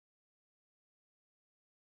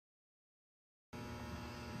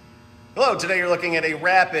Hello, today you're looking at a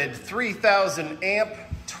rapid 3000 amp,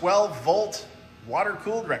 12 volt,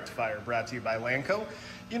 water-cooled rectifier brought to you by Lanco.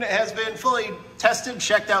 Unit has been fully tested,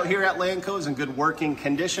 checked out here at Lanco, is in good working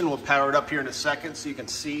condition. We'll power it up here in a second so you can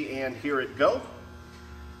see and hear it go.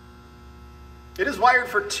 It is wired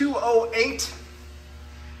for 208,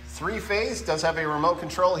 three-phase, does have a remote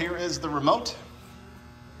control. Here is the remote.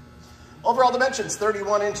 Overall dimensions,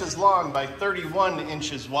 31 inches long by 31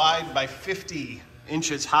 inches wide by 50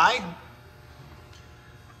 inches high.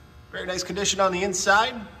 Very nice condition on the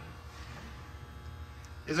inside.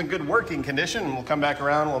 Is in good working condition. We'll come back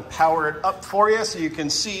around, we'll power it up for you so you can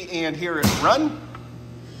see and hear it run.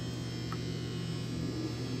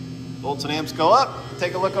 Volts and amps go up.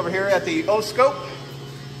 Take a look over here at the O-scope.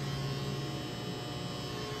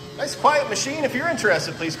 Nice quiet machine. If you're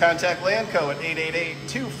interested, please contact Lanco at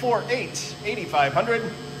 888-248-8500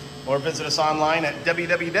 or visit us online at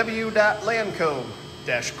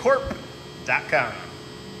www.lanco-corp.com.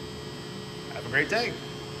 Have a great day.